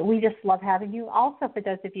 And we just love having you. Also, for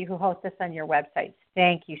those of you who host us on your websites,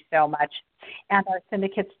 thank you so much. And our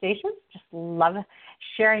syndicate stations, just love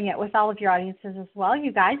sharing it with all of your audiences as well.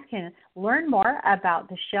 You guys can learn more about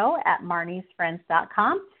the show at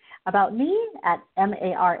marniesfriends.com. About me at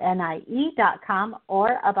marnie.com,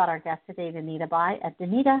 or about our guest today, Danita Bye, at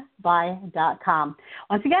danitabye.com.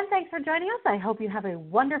 Once again, thanks for joining us. I hope you have a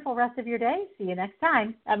wonderful rest of your day. See you next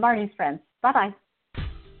time at Marnie's Friends. Bye-bye.